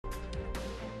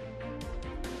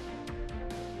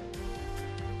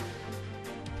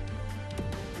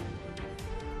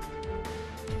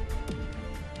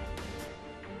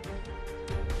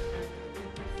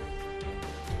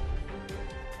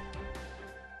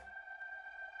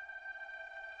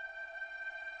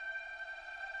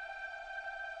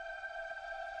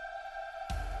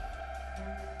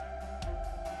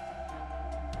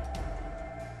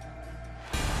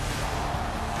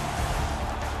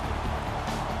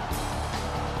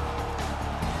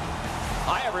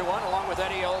Hi, everyone. Along with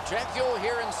Eddie Olczyk, you'll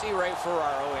hear and see Ray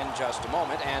Ferraro in just a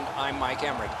moment, and I'm Mike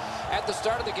Emmerich. At the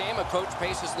start of the game, a coach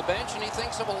paces the bench, and he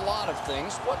thinks of a lot of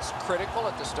things. What's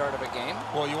critical at the start of a game?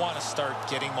 Well, you want to start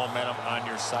getting momentum on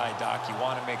your side, Doc. You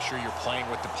want to make sure you're playing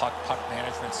with the puck. Puck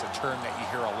management's a term that you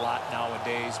hear a lot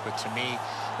nowadays, but to me,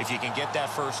 if you can get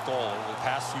that first goal over the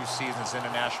past few seasons in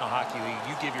the National Hockey League,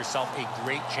 you give yourself a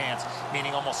great chance,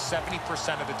 meaning almost 70%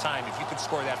 of the time, if you can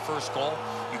score that first goal,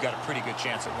 you got a pretty good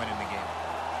chance at winning the game.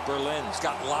 Berlin's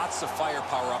got lots of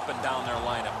firepower up and down their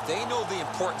lineup. They know the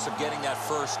importance of getting that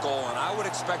first goal, and I would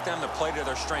expect them to play to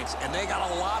their strengths, and they got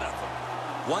a lot of them.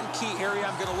 One key area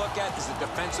I'm going to look at is the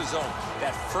defensive zone.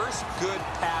 That first good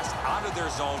pass out of their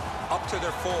zone up to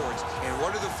their forwards. And what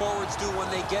do the forwards do when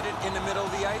they get it in the middle of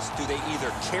the ice? Do they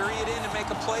either carry it in and make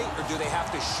a play, or do they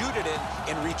have to shoot it in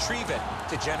and retrieve it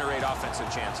to generate offensive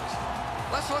chances?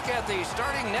 Let's look at the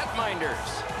starting netminders.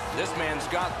 This man's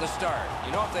got the start.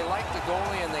 You know, if they like the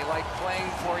goalie and they like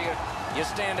playing for you, you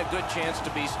stand a good chance to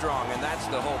be strong, and that's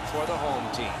the hope for the home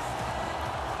team.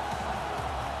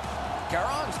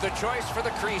 Caron's the choice for the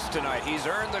crease tonight. He's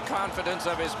earned the confidence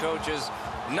of his coaches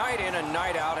night in and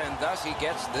night out, and thus he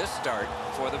gets this start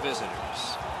for the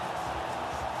visitors.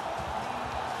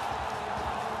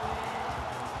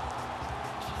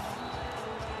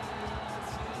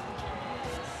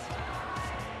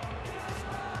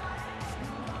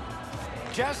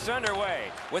 Just underway.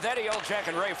 With Eddie Olczyk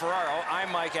and Ray Ferraro, I'm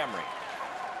Mike Emmerich.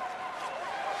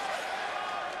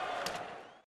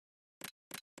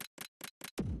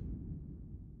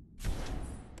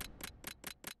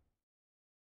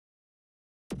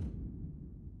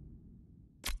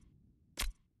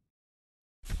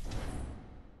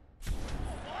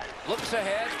 Looks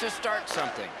ahead to start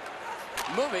something.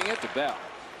 Moving it to Bell.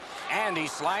 And he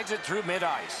slides it through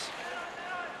mid-ice.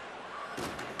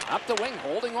 Up the wing,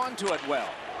 holding on to it well.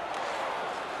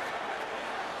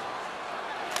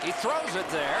 He throws it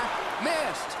there.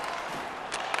 Missed.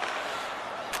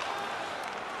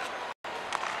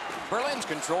 Berlin's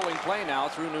controlling play now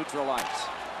through neutral ice.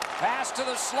 Pass to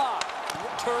the slot.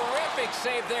 Terrific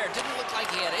save there. Didn't look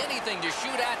like he had anything to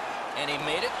shoot at, and he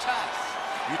made it tough.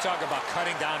 You talk about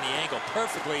cutting down the angle.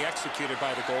 Perfectly executed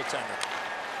by the goaltender.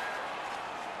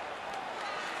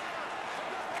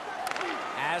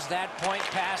 As that point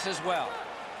pass as well.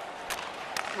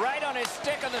 Right on his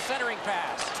stick on the centering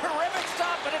pass. Terrific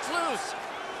stop, but it's loose.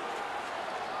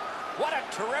 What a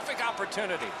terrific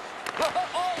opportunity.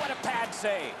 Oh, what a pad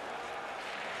save.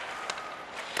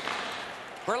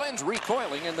 Berlin's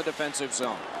recoiling in the defensive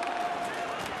zone.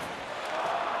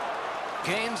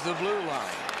 Gains the blue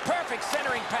line. Perfect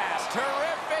centering pass.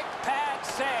 Terrific pad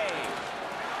save.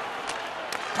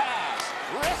 Pass.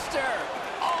 Wrister.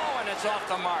 Oh, and it's off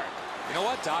the mark. You know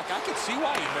what, Doc? I could see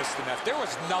why he missed the net. There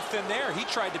was nothing there. He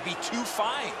tried to be too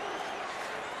fine.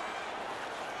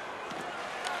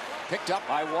 Picked up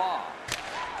by Waugh.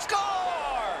 Score!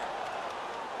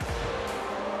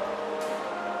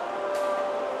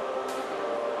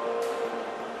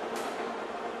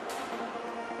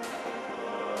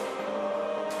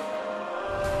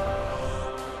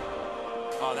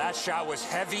 Oh, that shot was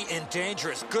heavy and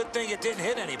dangerous. Good thing it didn't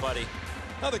hit anybody.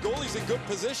 Now, the goalie's in good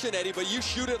position, Eddie, but you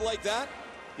shoot it like that,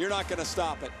 you're not going to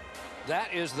stop it.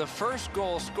 That is the first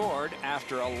goal scored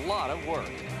after a lot of work.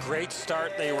 Great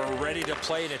start. They were ready to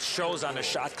play, and it shows on the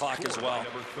shot clock as well.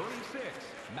 Number 36,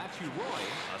 Matthew Roy,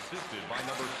 assisted by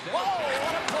number 7. Whoa,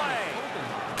 what a play!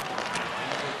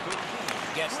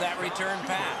 Gets that return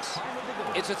pass.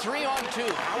 It's a 3-on-2.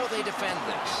 How will they defend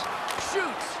this?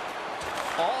 Shoots!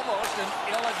 Almost an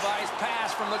ill-advised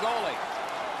pass from the goalie.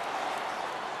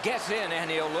 Gets in,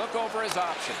 and he'll look over his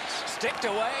options. Sticked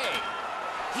away.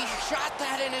 He shot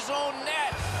that in his own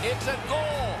net. It's a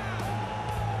goal.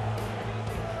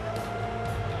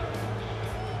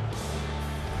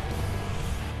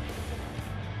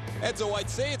 Edzo,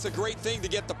 I'd say it's a great thing to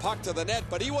get the puck to the net,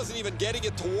 but he wasn't even getting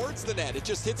it towards the net. It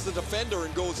just hits the defender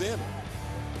and goes in.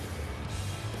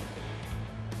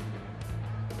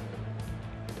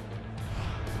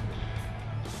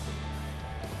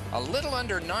 A little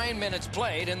under 9 minutes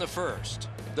played in the first.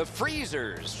 The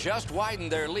Freezers just widened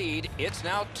their lead. It's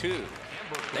now 2.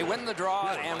 They win the draw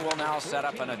and will now set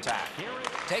up an attack.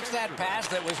 Takes that pass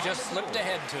that was just slipped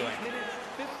ahead to him.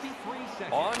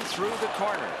 On through the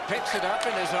corner. Picks it up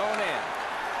in his own end.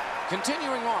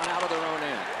 Continuing on out of their own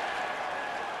end.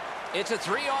 It's a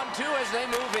 3-on-2 as they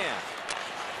move in.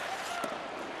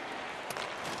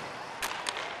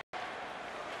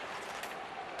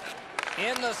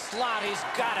 In the slot, he's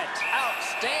got it.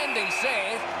 Outstanding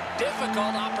save.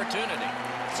 Difficult opportunity.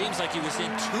 Seems like he was in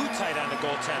too tight on the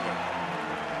goaltender.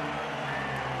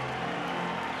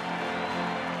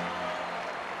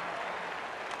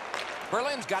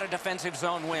 Berlin's got a defensive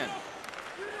zone win.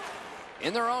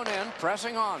 In their own end,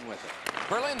 pressing on with it.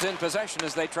 Berlin's in possession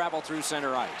as they travel through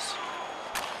center ice.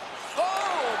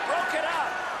 Oh, broke it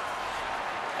up.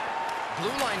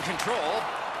 Blue line control.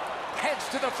 Heads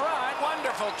to the front.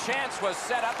 Wonderful chance was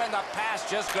set up, and the pass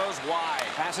just goes wide.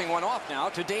 Passing one off now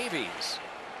to Davies.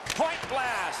 Point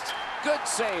blast. Good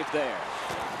save there.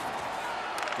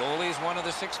 Goalie's one of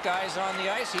the 6 guys on the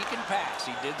ice. He can pass.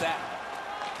 He did that.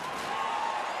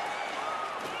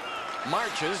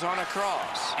 Marches on a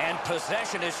cross. And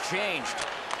possession has changed.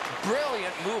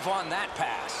 Brilliant move on that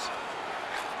pass.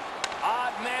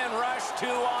 Odd man rush,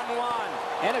 2-on-1.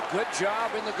 And a good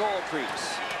job in the goal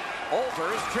crease.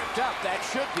 Over is tripped up. That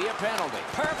should be a penalty.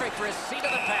 Perfect receipt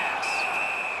of the pass.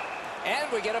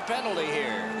 And we get a penalty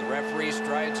here. The referee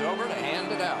strides over to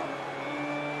hand it out.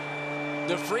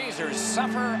 The Freezers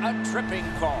suffer a tripping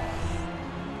call.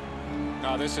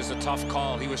 Now, this is a tough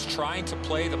call. He was trying to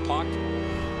play the puck,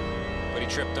 but he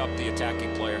tripped up the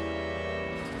attacking player.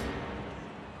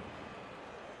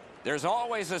 There's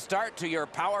always a start to your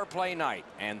power play night,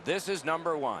 and this is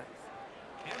number 1.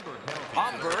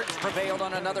 Hamburg prevailed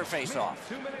on another faceoff.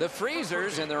 The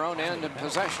Freezers in their own end in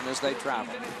possession as they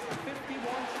travel.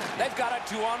 They've got a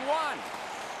 2-on-1.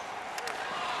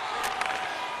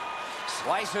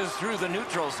 Slices through the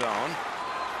neutral zone.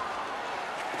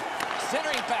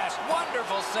 Centering pass.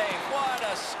 Wonderful save. What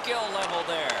a skill level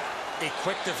there. A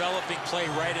quick developing play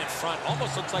right in front.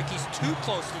 Almost looks like he's too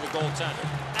close to the goaltender.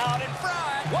 Out in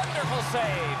front. Wonderful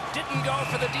save. Didn't go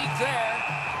for the deep there.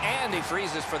 And he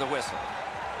freezes for the whistle.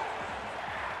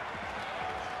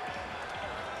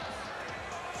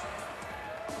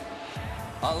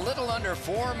 A little under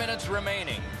 4 minutes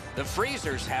remaining. The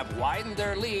Freezers have widened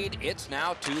their lead. It's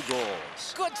now 2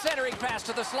 goals. Good centering pass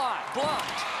to the slot.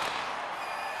 Blocked.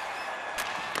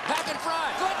 Back in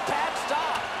front. Good pad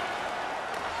stop.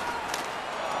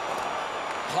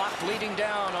 Clock bleeding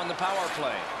down on the power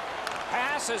play.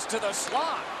 Passes to the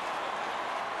slot.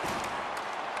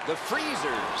 The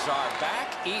Freezers are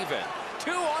back even.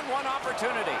 2-on-1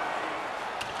 opportunity.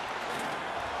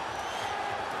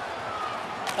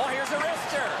 Oh, here's a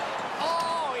wrister.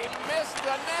 Oh, he missed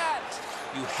the net.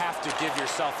 You have to give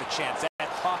yourself a chance. That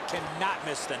puck cannot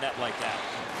miss the net like that.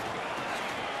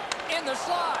 In the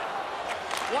slot.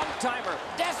 One-timer.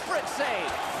 Desperate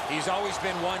save. He's always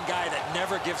been one guy that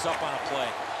never gives up on a play.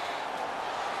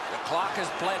 The clock has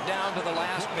bled down to the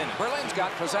last minute. Berlin's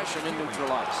got possession in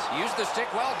neutral ice. Used the stick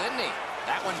well, didn't he?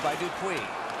 That one by Dupuis.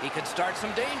 He could start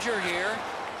some danger here.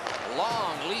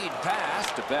 Long lead pass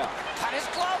to Bell. Got his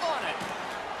glove on it.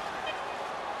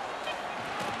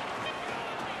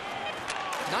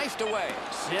 Knifed away.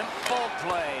 Simple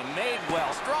play. Made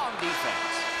well. Strong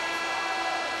defense.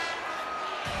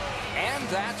 And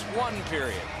that's 1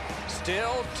 period.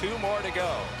 Still 2 more to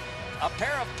go. A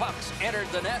pair of pucks entered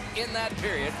the net in that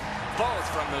period, both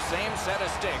from the same set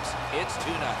of sticks. It's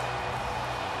 2-0.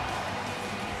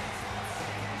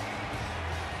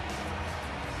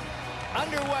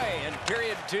 Underway in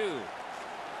period 2.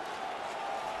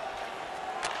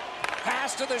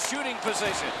 Pass to the shooting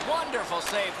position. Wonderful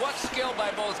save. What skill by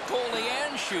both goalie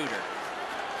and shooter.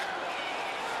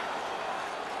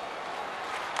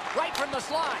 Right from the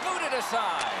slot. Booted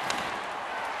aside.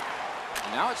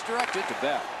 Now it's directed to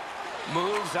Bell.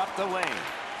 Moves up the wing.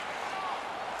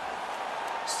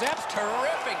 Steps.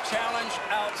 Terrific challenge.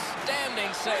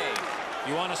 Outstanding save.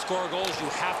 You want to score goals, you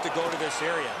have to go to this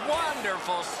area.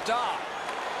 Wonderful stop.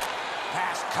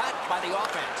 Pass cut by the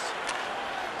offense.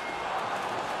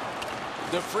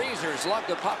 The Freezers lug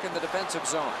the puck in the defensive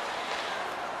zone.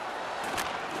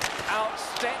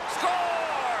 Outstanding. Score!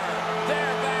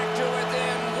 They're back to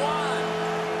within 1.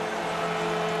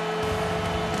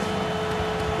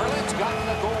 Berlin's gotten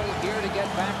a goal here to get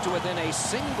back to within a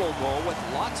single goal with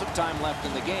lots of time left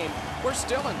in the game. We're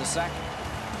still in the second.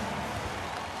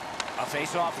 A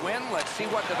face-off win. Let's see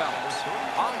what develops.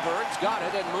 Hamburg's got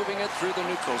it and moving it through the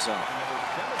neutral zone.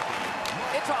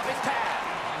 It's off his pad.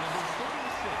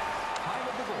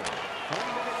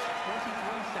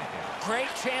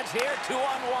 Great chance here,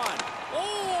 2-on-1.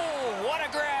 Ooh, what a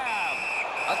grab.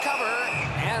 A cover,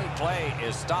 and play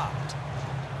is stopped.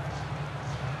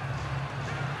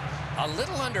 A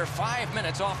little under 5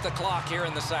 minutes off the clock here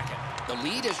in the second. The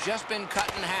lead has just been cut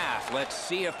in half. Let's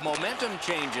see if momentum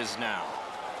changes now.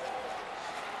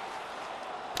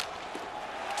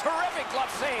 Terrific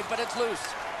glove save, but it's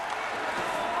loose.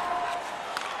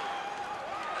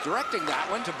 Directing that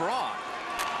one to Braun.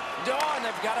 And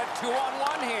they've got a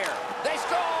 2-on-1 here. They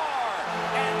score!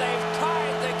 And they've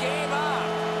tied the game up.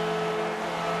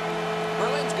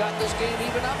 Berlin's got this game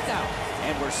even up now.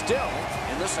 And we're still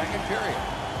in the second period.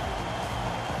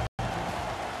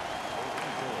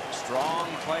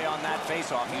 Strong play on that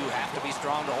faceoff. You have to be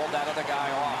strong to hold that other guy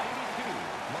off.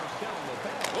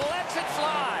 Lets it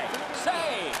fly.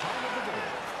 Save. 6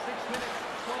 minutes,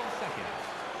 12 seconds.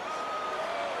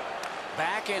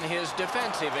 Back in his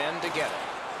defensive end to get it.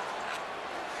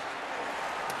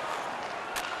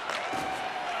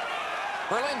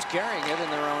 Berlin's carrying it in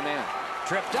their own end.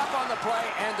 Tripped up on the play,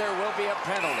 and there will be a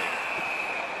penalty.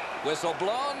 Whistle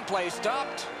blown, play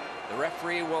stopped. The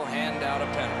referee will hand out a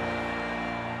penalty.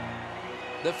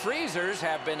 The Freezers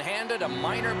have been handed a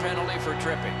minor penalty for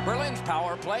tripping. Berlin's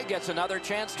power play gets another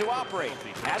chance to operate.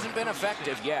 Hasn't been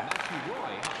effective yet.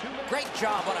 Great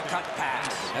job on a cut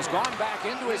pass. Has gone back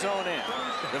into his own end.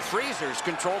 The Freezers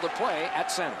control the play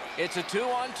at center. It's a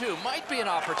 2-on-2. Might be an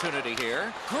opportunity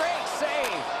here. Great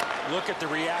save. Look at the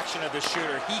reaction of the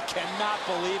shooter. He cannot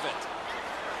believe it.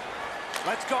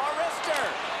 Let's go, Arister.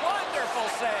 Wonderful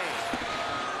save.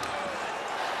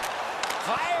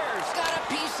 Fires. Got a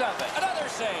piece of it. Another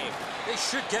save. They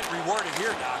should get rewarded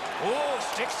here, Doc. Oh,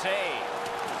 stick save.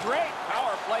 Great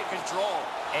power play control.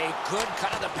 A good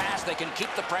cut of the pass. They can keep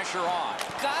the pressure on.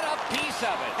 Got a piece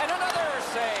of it. And another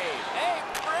save. A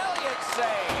brilliant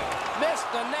save. Missed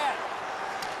the net.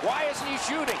 Why isn't he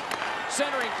shooting?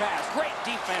 Centering pass. Great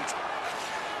defense.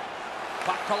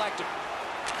 Puck collected.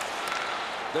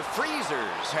 The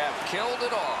Freezers have killed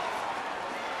it off.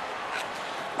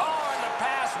 Oh, and the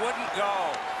pass wouldn't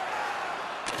go.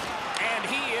 And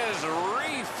he is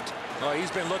reefed. Oh,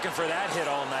 he's been looking for that hit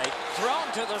all night.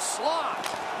 Thrown to the slot.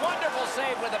 Wonderful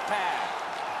save with a pad.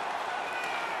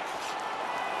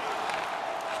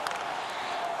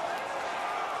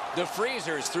 The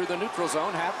Freezers through the neutral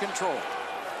zone have control.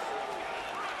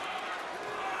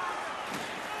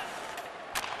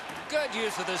 Good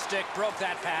use of the stick. Broke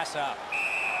that pass up.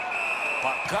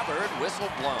 Puck covered. Whistle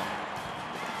blown.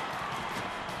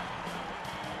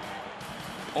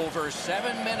 Over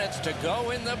 7 minutes to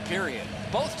go in the period.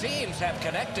 Both teams have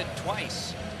connected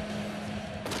twice.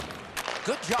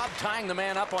 Good job tying the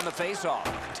man up on the faceoff.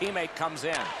 Teammate comes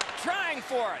in. Trying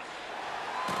for it.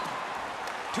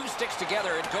 Two sticks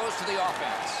together. It goes to the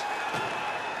offense.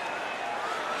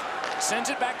 Sends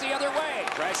it back the other way.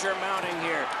 Pressure mounting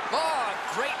here. Oh,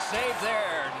 great save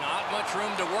there. Not much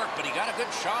room to work, but he got a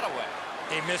good shot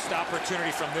away. A missed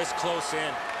opportunity from this close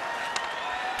in.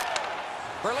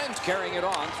 Berlin's carrying it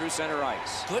on through center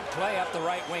ice. Good play up the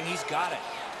right wing. He's got it.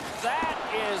 That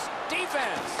is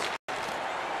defense.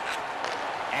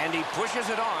 And he pushes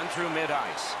it on through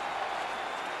mid-ice.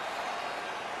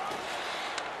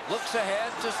 Looks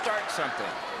ahead to start something.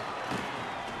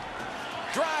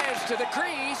 Drives to the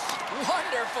crease.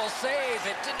 Wonderful save.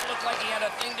 It didn't look like he had a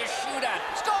thing to shoot at.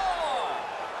 Score!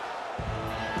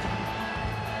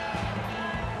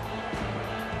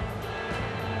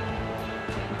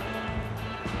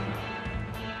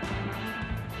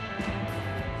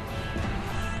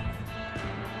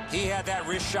 He had that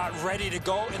wrist shot ready to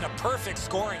go in a perfect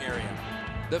scoring area.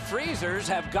 The Freezers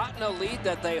have gotten a lead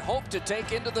that they hope to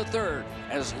take into the third,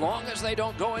 as long as they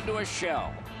don't go into a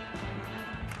shell.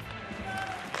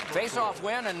 Face-off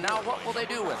win, and now what will they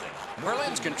do with it?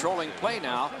 Berlin's controlling play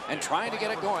now and trying to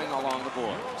get it going along the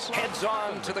boards. Heads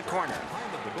on to the corner.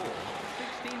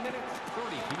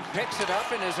 Picks it up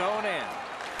in his own end.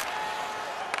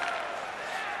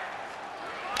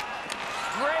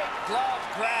 Great glove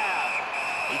grab.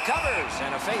 He covers,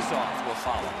 and a face-off will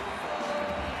follow.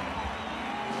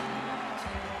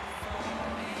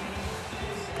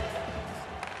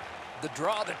 The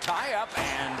draw, the tie-up,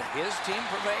 and his team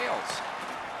prevails.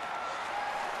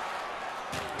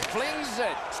 Flings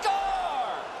it.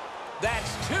 Score!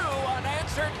 That's 2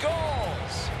 unanswered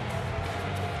goals.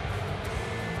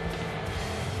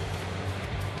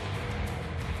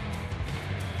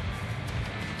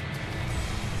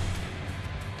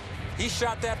 He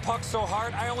shot that puck so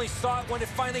hard, I only saw it when it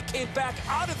finally came back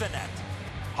out of the net.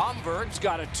 Hamburg's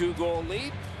got a 2-goal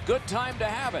lead. Good time to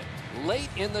have it. Late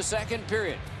in the second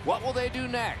period. What will they do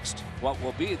next? What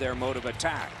will be their mode of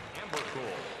attack?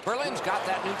 Berlin's got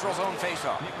that neutral zone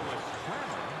faceoff.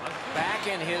 Back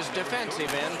in his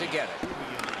defensive end to get it.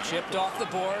 Chipped off the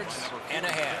boards and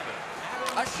ahead.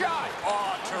 A shot.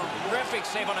 Oh, terrific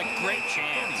save on a great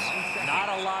chance.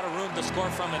 Not a lot of room to score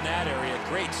from in that area.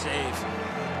 Great save.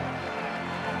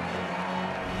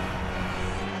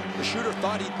 The shooter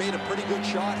thought he'd made a pretty good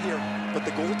shot here, but the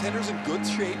goaltender's in good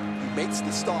shape. He makes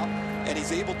the stop, and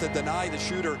he's able to deny the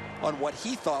shooter on what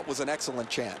he thought was an excellent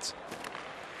chance.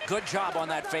 Good job on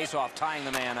that faceoff, tying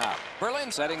the man up.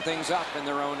 Berlin setting things up in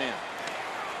their own end.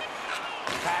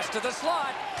 Pass to the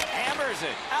slot. Hammers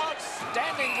it.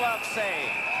 Outstanding glove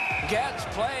save. Gets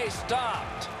play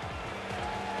stopped.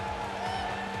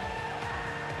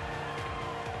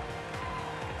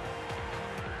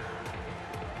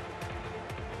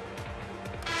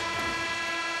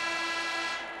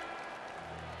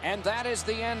 And that is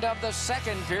the end of the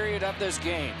second period of this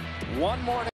game. One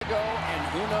more to go, and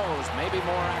who knows, maybe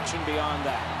more action beyond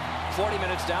that. 40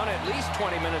 minutes down, at least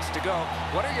 20 minutes to go.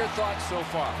 What are your thoughts so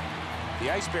far? The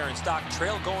Eisbären, Doc,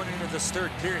 trail going into this third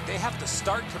period. They have to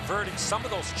start converting some of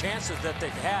those chances that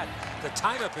they've had. The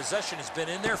time of possession has been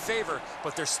in their favor,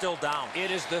 but they're still down.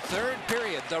 It is the third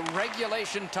period, the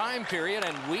regulation time period,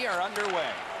 and we are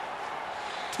underway.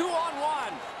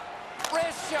 2-on-1.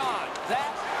 Wrist shot.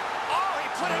 That. Oh, he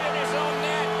put it in his own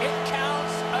net. It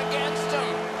counts against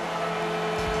him.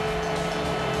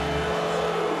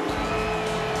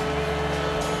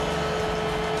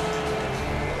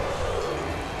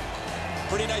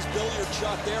 Pretty nice billiard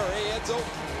shot there, eh, Edzo?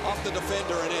 Off the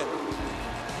defender and in.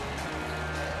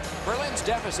 Berlin's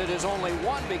deficit is only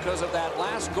one because of that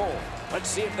last goal. Let's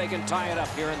see if they can tie it up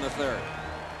here in the third.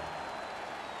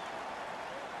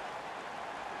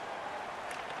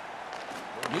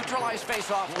 Neutralized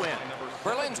face-off win.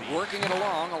 Berlin's working it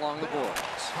along the boards.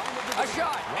 A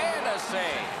shot and a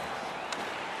save.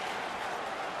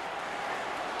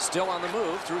 Still on the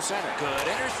move through center. Good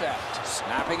intercept.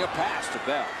 Snapping a pass to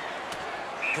Bell.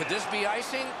 Could this be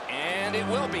icing? And it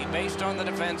will be, based on the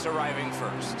defense arriving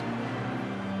first.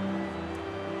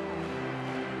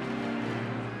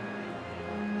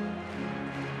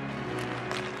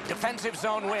 Defensive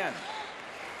zone win.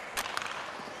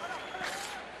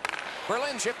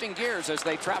 Berlin shifting gears as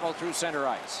they travel through center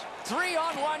ice.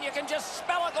 3-on-1, you can just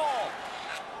spell a goal.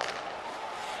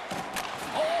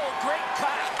 Oh, great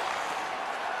cut.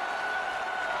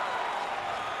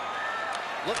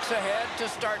 Looks ahead to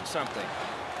start something.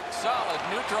 Solid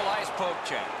neutralized poke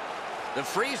check. The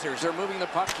Freezers are moving the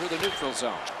puck through the neutral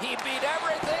zone. He beat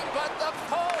everything but the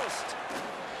post.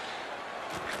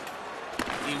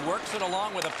 He works it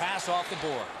along with a pass off the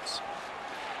boards.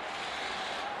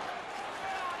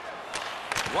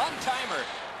 One-timer.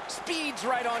 Speeds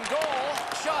right on goal.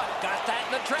 Shot. Got that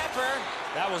in the trapper.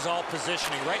 That was all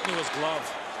positioning right into his glove.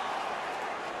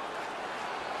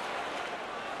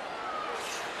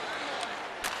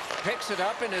 Picks it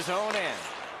up in his own end.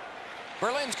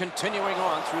 Berlin's continuing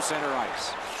on through center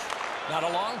ice. Not a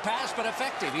long pass, but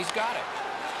effective. He's got it.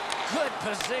 Good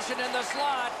position in the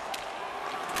slot.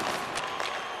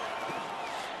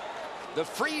 The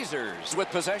Freezers with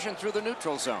possession through the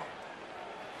neutral zone.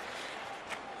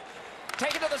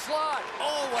 Take it to the slot.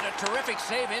 Oh, what a terrific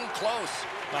save in close.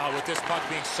 With this puck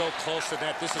being so close to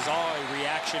that, this is all a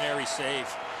reactionary save.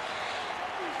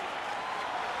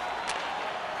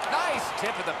 Nice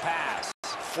tip of the pass.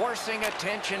 Forcing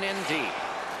attention indeed.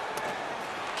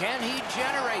 Can he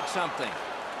generate something?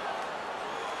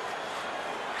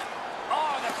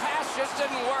 Oh, the pass just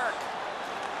didn't work.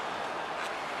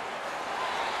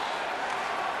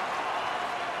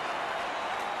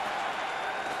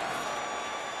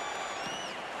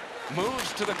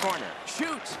 Moves to the corner.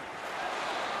 Shoots.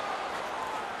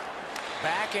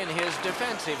 Back in his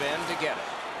defensive end to get it.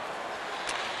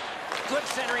 Good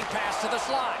centering pass to the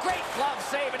slot. Great glove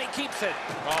save, and he keeps it.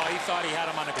 Oh, he thought he had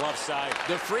him on the glove side.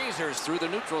 The Freezers through the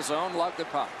neutral zone lug the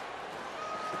puck.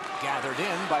 Gathered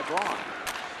in by Braun.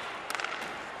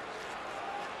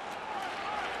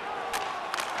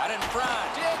 Out in front.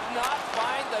 Did not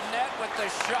find the net with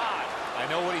the shot. I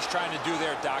know what he's trying to do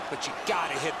there, Doc, but you got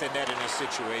to hit the net in this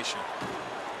situation.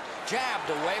 Jabbed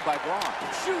away by Braun.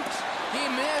 Shoots. He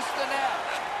missed the net.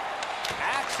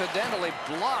 Accidentally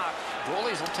blocked.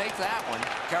 Goalies will take that one.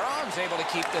 Caron's able to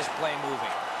keep this play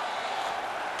moving.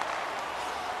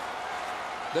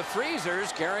 The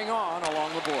Freezers carrying on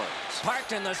along the boards.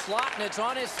 Parked in the slot, and it's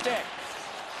on his stick.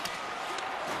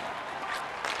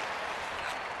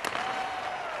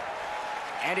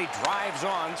 And he drives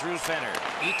on through center.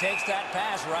 He takes that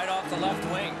pass right off the left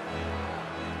wing.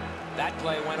 That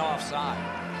play went offside.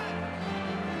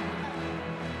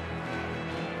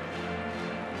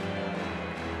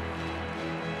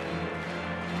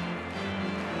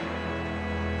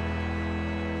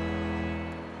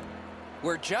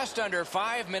 We're just under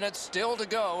 5 minutes still to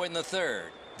go in the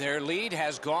third. Their lead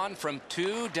has gone from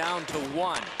 2 down to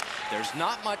 1. There's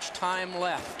not much time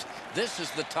left. This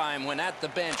is the time when at the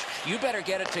bench, you better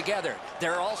get it together.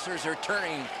 Their ulcers are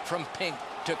turning from pink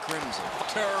to crimson.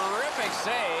 Terrific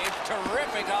save,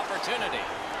 terrific opportunity.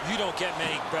 You don't get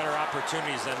many better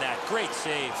opportunities than that. Great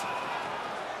save.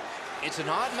 It's an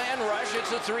odd man rush.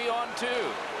 It's a 3-on-2.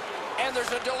 And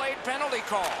there's a delayed penalty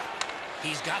call.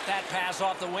 He's got that pass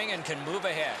off the wing and can move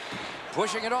ahead.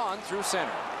 Pushing it on through center.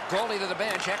 Goalie to the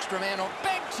bench, extra man.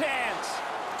 Big chance.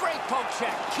 Great poke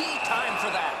check. Key time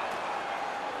for that.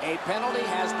 A penalty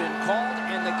has been called,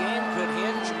 and the game could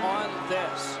hinge on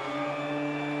this.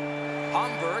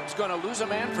 Hamburg's going to lose a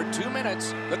man for 2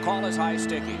 minutes. The call is high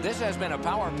sticky. This has been a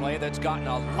power play that's gotten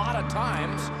a lot of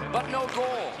times, but no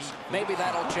goals. Maybe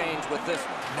that'll change with this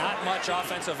one. Not much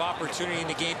offensive opportunity in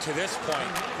the game to this point,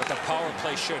 but the power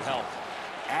play should help.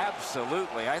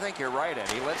 Absolutely. I think you're right,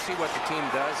 Eddie. Let's see what the team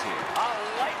does here. A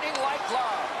lightning-like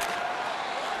glove.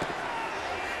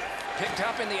 Picked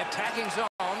up in the attacking zone.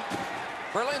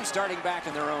 Berlin starting back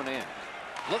in their own end.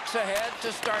 Looks ahead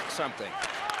to start something.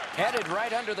 Headed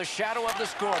right under the shadow of the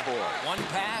scoreboard. One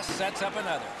pass sets up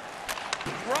another.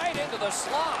 Right into the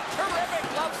slot. Terrific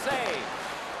glove save.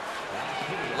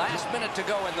 Last minute to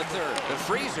go in the third. The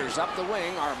Freezers up the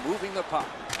wing are moving the puck.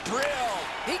 Drill.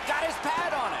 He got his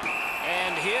pad on it.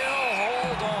 And he'll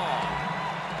hold on.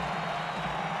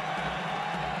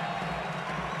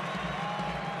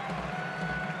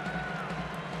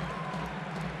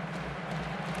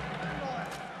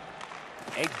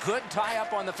 A good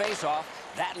tie-up on the face-off.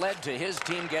 That led to his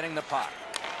team getting the puck.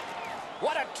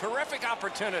 What a terrific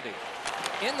opportunity.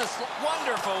 In the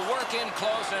wonderful work in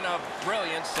close and a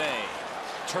brilliant save.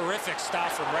 Terrific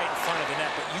stop from right in front of the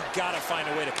net, but you got to find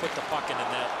a way to put the puck in the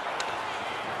net.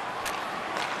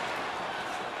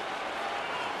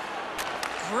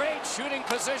 Great shooting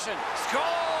position. Score!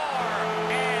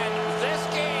 And this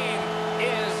game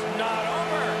is not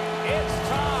over. It's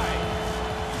tied.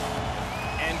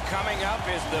 And coming up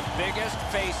is the biggest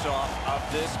face-off of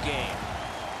this game.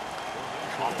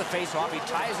 Off the face-off, he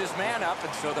ties his man up,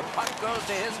 and so the puck goes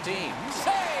to his team.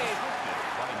 Save!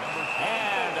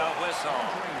 And a whistle.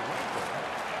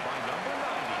 By number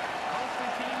 90,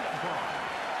 Constantine Braun.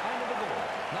 Time of the goal,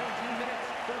 19 minutes,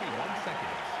 31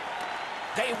 seconds.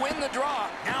 They win the draw.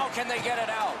 Now can they get it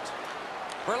out?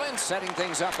 Berlin setting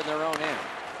things up in their own end.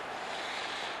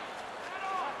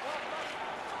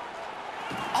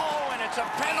 Oh, and it's a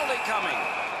penalty coming.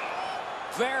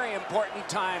 Very important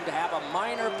time to have a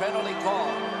minor penalty call,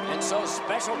 and so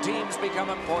special teams become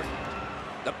important.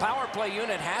 The power play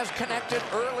unit has connected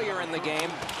earlier in the game.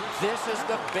 This is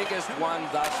the biggest one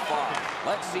thus far.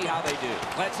 Let's see how they do.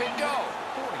 Let's it go.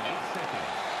 48 seconds.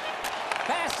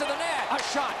 Pass to the net. A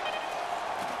shot.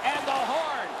 And the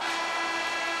horn.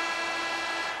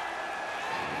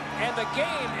 And the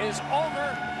game is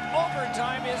over.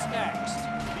 Overtime is next.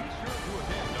 Be sure to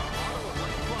attend our auto and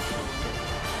late club show.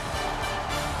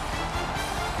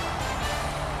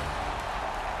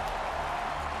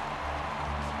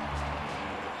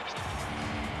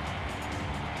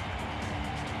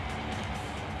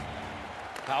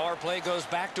 Power play goes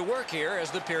back to work here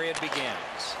as the period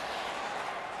begins.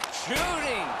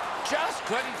 Shooting. Just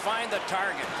couldn't find the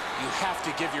target. You have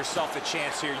to give yourself a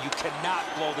chance here. You cannot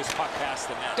blow this puck past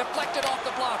the net. Deflected off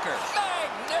the blocker.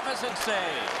 Magnificent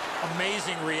save.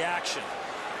 Amazing reaction.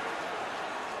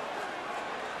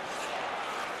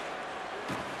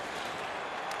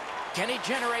 Can he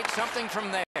generate something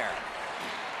from there?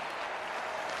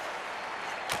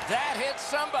 That hits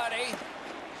somebody.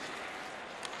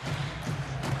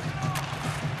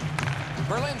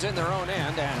 Berlin's in their own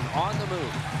end and on the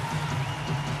move.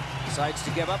 Decides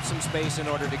to give up some space in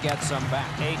order to get some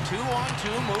back. A 2-on-2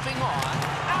 moving on.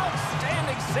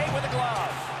 Outstanding save with the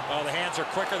glove. Oh, the hands are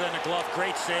quicker than the glove.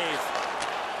 Great save.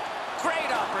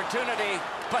 Great opportunity,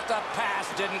 but the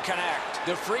pass didn't connect.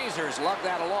 The Freezers lug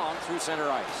that along through center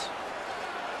ice.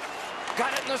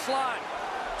 Got it in the slot.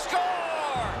 Score!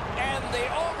 And the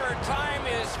overtime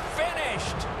is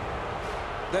finished.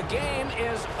 The game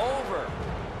is over.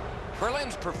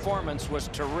 Berlin's performance was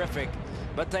terrific,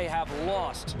 but they have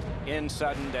lost in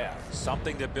sudden death.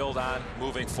 Something to build on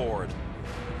moving forward.